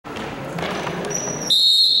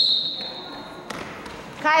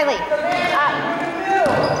Kylie. Up.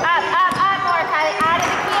 Up, up, up more, Kylie. Out of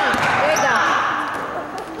the key. There you go.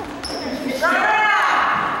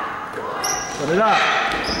 Put it up.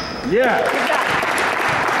 Yeah. Good job.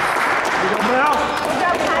 You go, Mel. Good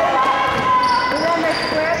job, Kylie. Remember,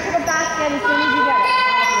 square to the basket as soon as you get it.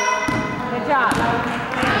 Good job.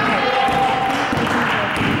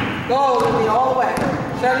 Go, Libby, all the way.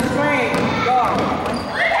 Set a screen. Go.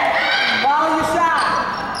 Follow your shot.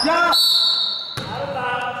 Jump. Out of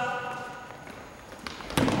bounds.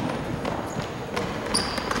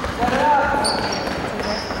 Set it up.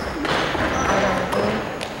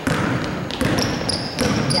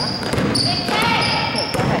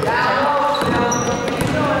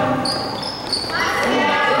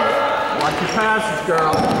 Watch your passes,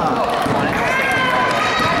 girl. Come on.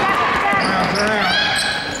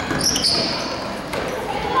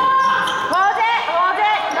 Hold it, hold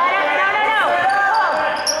it. No.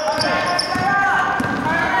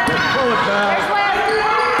 Pull it back. There's Will.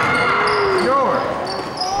 Yours.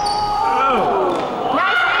 Oh.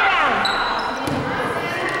 Nice rebound.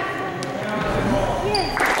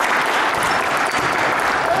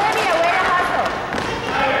 Olivia, way to hustle.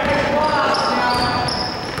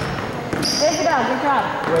 Isabel, good job.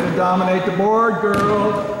 Way to dominate the board,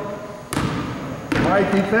 girl. Right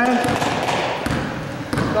defense.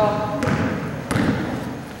 Go.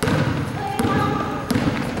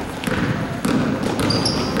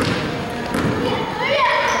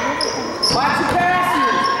 Watch your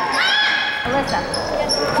passes. Alyssa.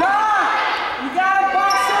 John, you gotta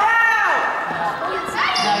box her out.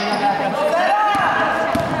 Set up.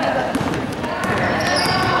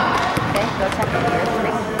 Okay, go check the gear.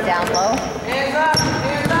 Down low. Hands up,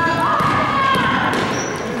 hands up.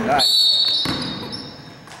 Nice.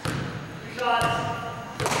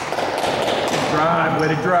 Drive, way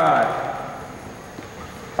to drive.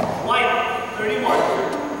 White, 31.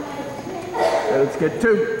 Let's get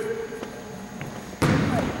two.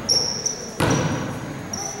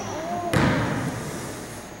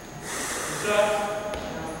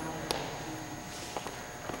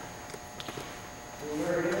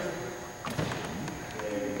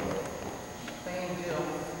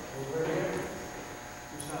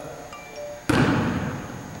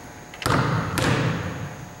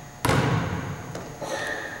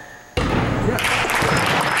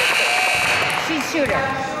 She's shooter.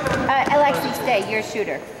 Alexi, stay. You're a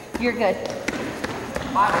shooter. You're good.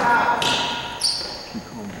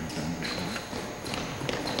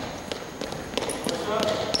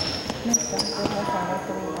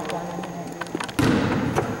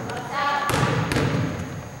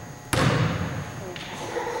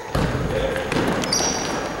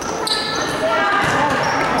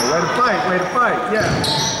 Way to fight, yeah.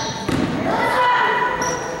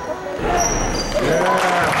 Yeah.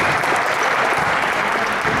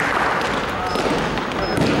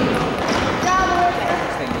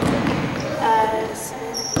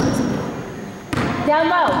 Down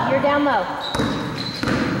low. You're down low.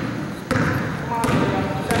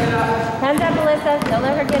 Hands up, Alyssa. Don't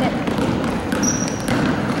let her get it.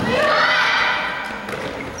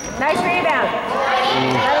 Nice rebound.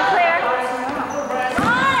 That was clear.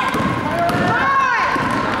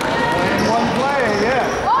 One play, yeah.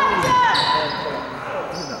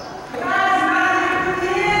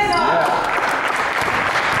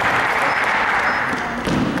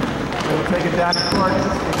 We'll take it down to court.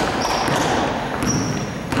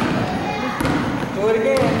 Do it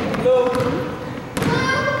again. Luke.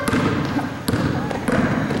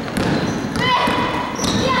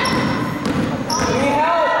 Need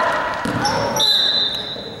help?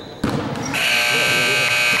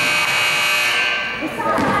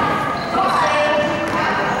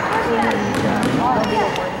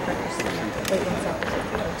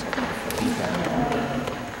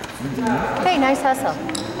 Hey, nice hustle.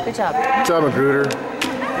 Good job. Good job, Magruder.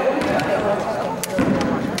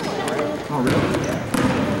 Oh, really?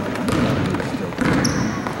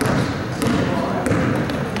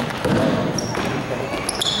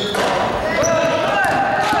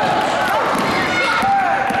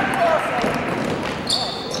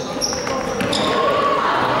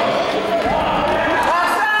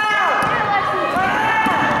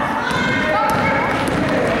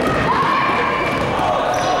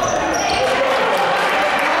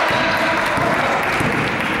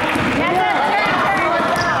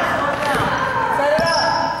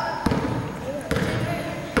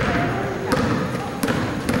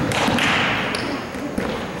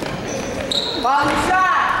 Follow the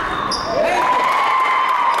shot.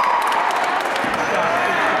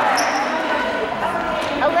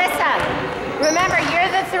 Alyssa, remember, you're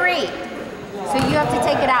the 3. So you have to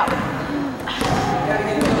take it out.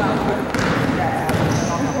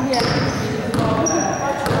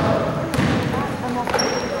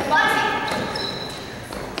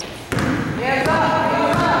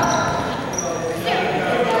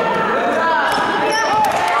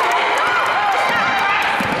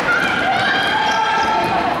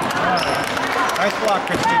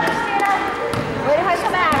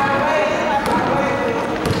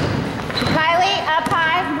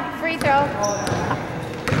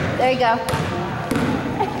 go.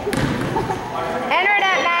 Enter it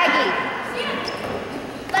at Maggie.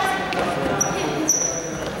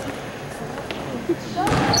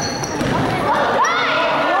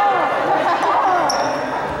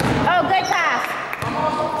 Oh, good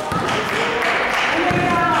pass.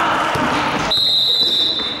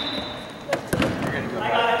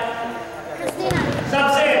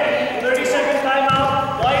 Stop saying 30 seconds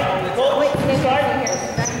timeout. White, go. Wait, stay Start. here.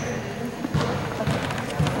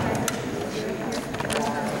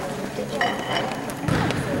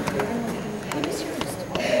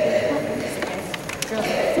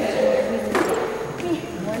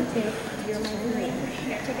 One, two, you're my three.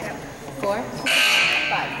 Here, take it out. 4,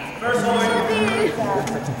 5. First one.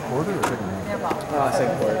 Quarter or second round? Air ball.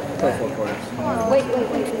 Second quarter. Play 4 quarters. Wait.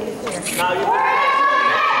 Here. Now you.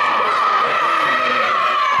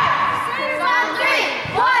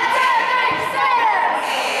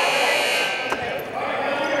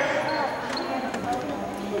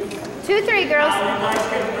 2-3, girls.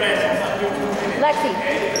 Lexi.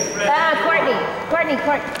 Courtney. 2-3.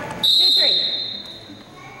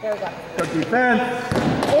 There we go. Good defense.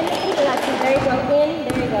 In, Lexi. There you go. In.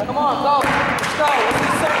 There you go. Come on, go. Let's go. Let's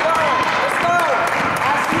get set going. Let's go.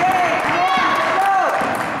 ICA. Come on.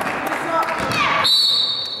 Let's go.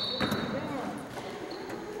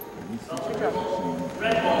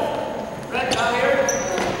 Red ball. Red down here.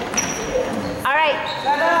 All right.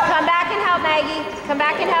 Come back and help, Maggie. Come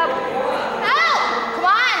back and help. Help! Come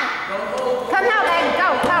on. Come help, Maggie. Go.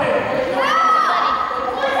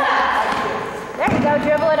 There you go.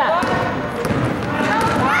 Dribble it up.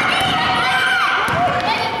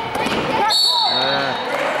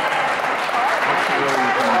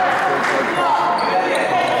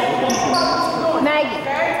 Maggie,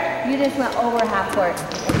 you just went over half court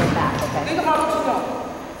and then back, okay? Think about what you're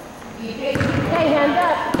doing. Hey, hands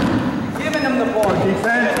up. Giving them the ball.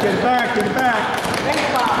 Defense, get back. Think about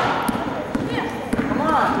it. Come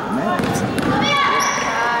on. Nice.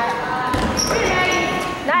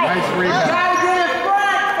 Nice rebound. Gotta get in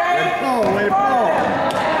front, Way baby. to go, way to go.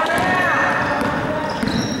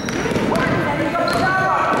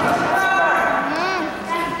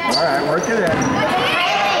 All right, work it in.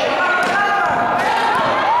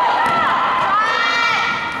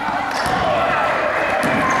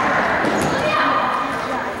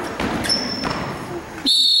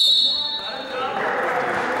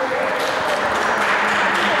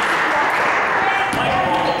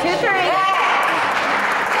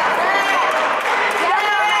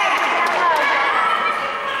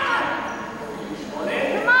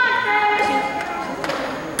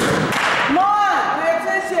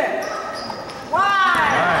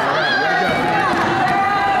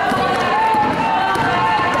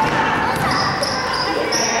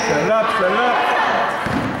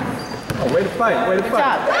 Way to fight. Good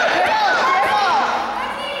job.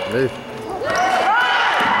 Hey.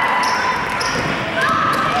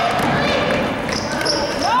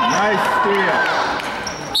 Nice steal.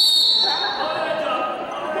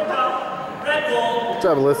 Red ball. Good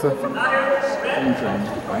job, Alyssa.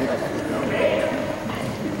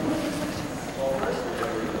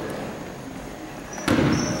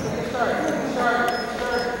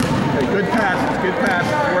 Okay, good passes, good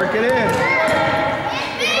passes. Work it in.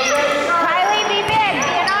 Kylie, be big.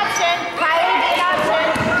 Be an option. Kylie, be an option.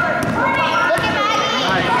 Look at Maggie.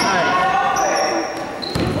 Nice, nice.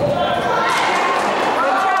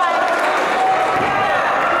 Good try.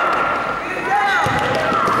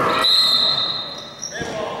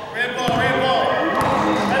 Red ball.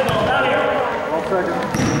 Red ball down here. All second.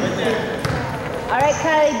 All right,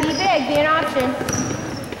 Kylie, be big. Be an option.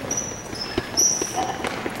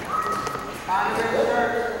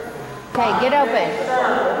 Okay, get open.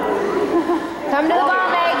 Come to the ball,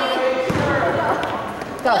 Maggie.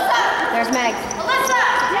 Go. There's Meg.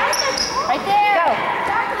 Right there. Go.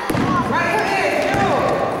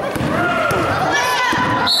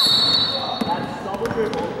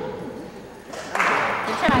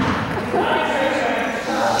 Good shot.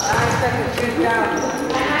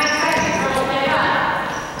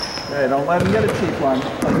 Hey, don't let him get a cheap one. A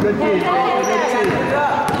good cheap. A good cheap.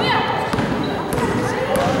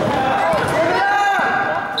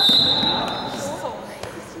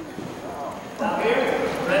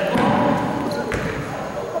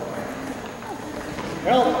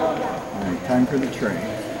 All right, time for the train.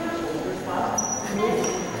 Okay,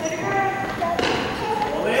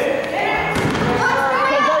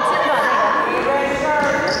 go to the ball.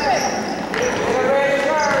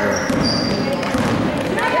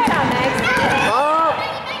 Good job, Meg.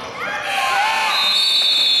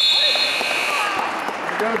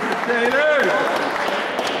 Go, Crusader!